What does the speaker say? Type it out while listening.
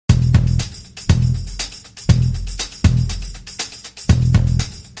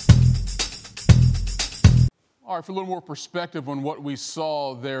All right, for a little more perspective on what we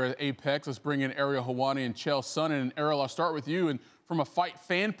saw there at Apex, let's bring in Ariel Helwani and Chael Sonnen. And Ariel, I'll start with you. And from a fight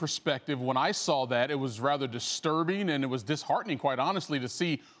fan perspective, when I saw that, it was rather disturbing and it was disheartening, quite honestly, to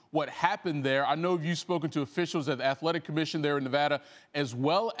see what happened there. I know you've spoken to officials at the Athletic Commission there in Nevada, as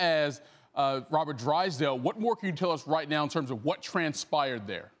well as Robert Drysdale. What more can you tell us right now in terms of what transpired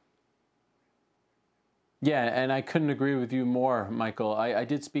there? Yeah, and I couldn't agree with you more, Michael. I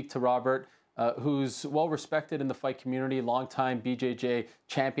did speak to Robert, who's well-respected in the fight community, longtime BJJ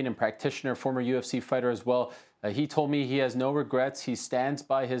champion and practitioner, former UFC fighter as well. He told me he has no regrets. He stands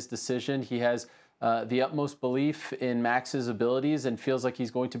by his decision. He has the utmost belief in Max's abilities and feels like he's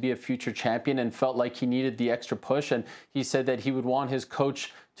going to be a future champion and felt like he needed the extra push. And he said that he would want his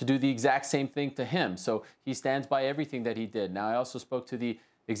coach to do the exact same thing to him. So he stands by everything that he did. Now, I also spoke to the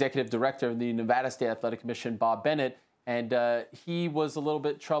executive director of the Nevada State Athletic Commission, Bob Bennett, and he was a little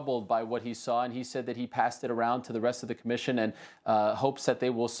bit troubled by what he saw, and he said that he passed it around to the rest of the commission and hopes that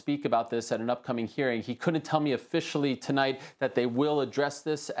they will speak about this at an upcoming hearing. He couldn't tell me officially tonight that they will address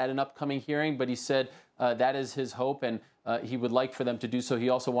this at an upcoming hearing, but he said that is his hope, and he would like for them to do so. He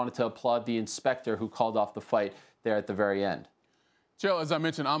also wanted to applaud the inspector who called off the fight there at the very end. Chael, as I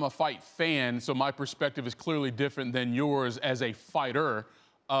mentioned, I'm a fight fan, so my perspective is clearly different than yours as a fighter.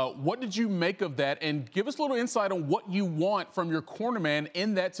 What did you make of that? And give us a little insight on what you want from your cornerman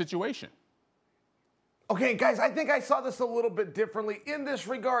in that situation. Okay, guys, I think I saw this a little bit differently. In this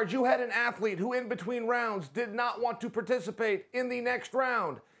regard, you had an athlete who in between rounds did not want to participate in the next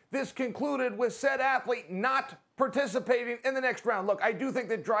round. This concluded with said athlete not participating in the next round. Look, I do think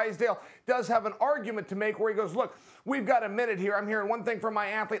that Drysdale does have an argument to make where he goes, look, we've got a minute here. I'm hearing one thing from my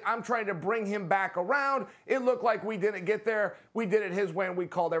athlete. I'm trying to bring him back around. It looked like we didn't get there. We did it his way and we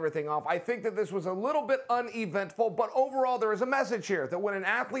called everything off. I think that this was a little bit uneventful, but overall there is a message here that when an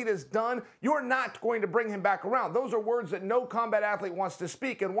athlete is done, you're not going to bring him back around. Those are words that no combat athlete wants to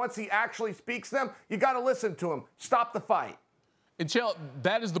speak, and once he actually speaks them, you got to listen to him. Stop the fight. And Chael,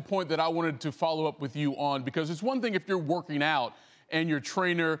 that is the point that I wanted to follow up with you on, because it's one thing if you're working out and your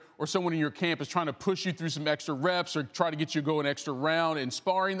trainer or someone in your camp is trying to push you through some extra reps or try to get you to go an extra round in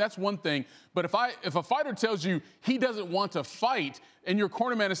sparring, that's one thing. But if a fighter tells you he doesn't want to fight and your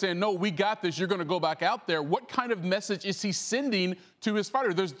cornerman is saying, no, we got this, you're going to go back out there, what kind of message is he sending to his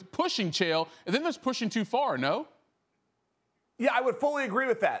fighter? There's pushing, Chael, and then there's pushing too far, no? Yeah, I would fully agree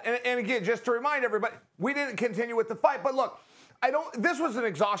with that. And again, just to remind everybody, we didn't continue with the fight, but look, this was an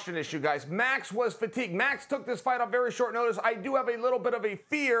exhaustion issue, guys. Max was fatigued. Max took this fight on very short notice. I do have a little bit of a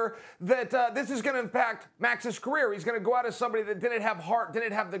fear that this is going to impact Max's career. He's going to go out as somebody that didn't have heart,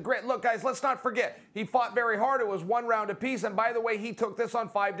 didn't have the grit. Look, guys, let's not forget. He fought very hard. It was 1 round apiece. And by the way, he took this on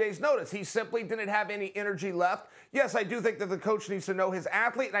 5 days' notice. He simply didn't have any energy left. Yes, I do think that the coach needs to know his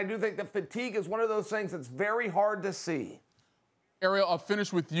athlete, and I do think that fatigue is one of those things that's very hard to see. Ariel, I'll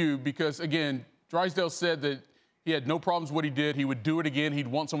finish with you because, again, Drysdale said that he had no problems with what he did. He would do it again. He'd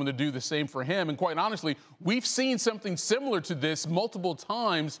want someone to do the same for him. And quite honestly, we've seen something similar to this multiple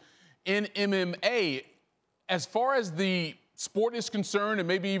times in MMA. As far as the sport is concerned, and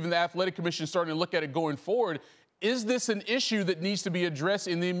maybe even the Athletic Commission starting to look at it going forward, is this an issue that needs to be addressed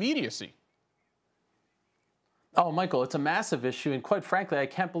in the immediacy? Oh, Michael, it's a massive issue, and quite frankly, I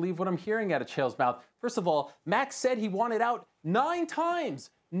can't believe what I'm hearing out of Chael's mouth. First of all, Max said he wanted out 9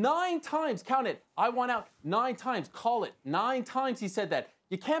 times. 9 times. Count it. I want out 9 times. Call it. 9 times he said that.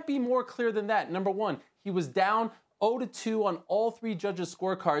 You can't be more clear than that. Number one, he was down 0-2 on all 3 judges'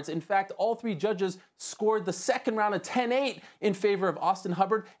 scorecards. In fact, all 3 judges scored the second round of 10-8 in favor of Austin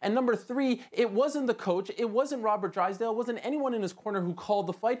Hubbard. And number 3, it wasn't the coach. It wasn't Robert Drysdale. It wasn't anyone in his corner who called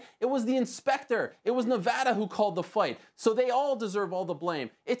the fight. It was the inspector. It was Nevada who called the fight. So they all deserve all the blame.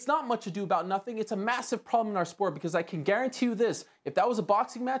 It's not much ado about nothing. It's a massive problem in our sport, because I can guarantee you this. If that was a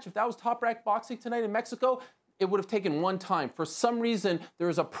boxing match, if that was top-ranked boxing tonight in Mexico, it would have taken 1 time. For some reason, there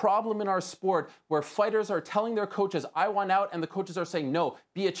is a problem in our sport where fighters are telling their coaches, I want out, and the coaches are saying, no,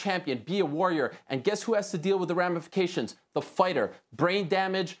 be a champion, be a warrior. And guess who has to deal with the ramifications? The fighter. Brain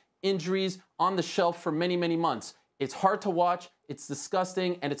damage, injuries, on the shelf for many, many months. It's hard to watch, it's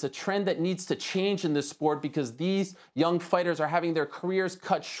disgusting, and it's a trend that needs to change in this sport, because these young fighters are having their careers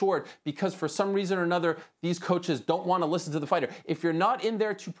cut short because for some reason or another, these coaches don't want to listen to the fighter. If you're not in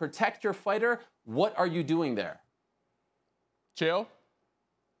there to protect your fighter, what are you doing there? Chael?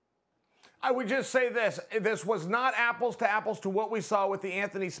 I would just say this. This was not apples to what we saw with the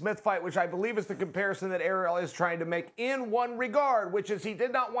Anthony Smith fight, which I believe is the comparison that Ariel is trying to make in one regard, which is he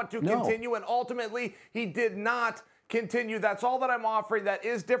did not want to continue, and ultimately he did not continue. That's all that I'm offering. That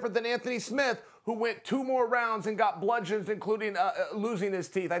is different than Anthony Smith, who went 2 more rounds and got bludgeons, including losing his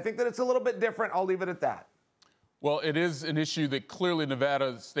teeth. I think that it's a little bit different. I'll leave it at that. Well, it is an issue that clearly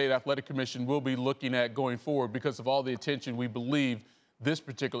Nevada State Athletic Commission will be looking at going forward because of all the attention we believe this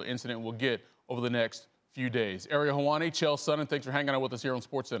particular incident will get over the next few days. Ariel Hawani, Chael Sonnen, thanks for hanging out with us here on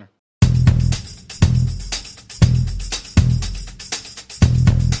SportsCenter.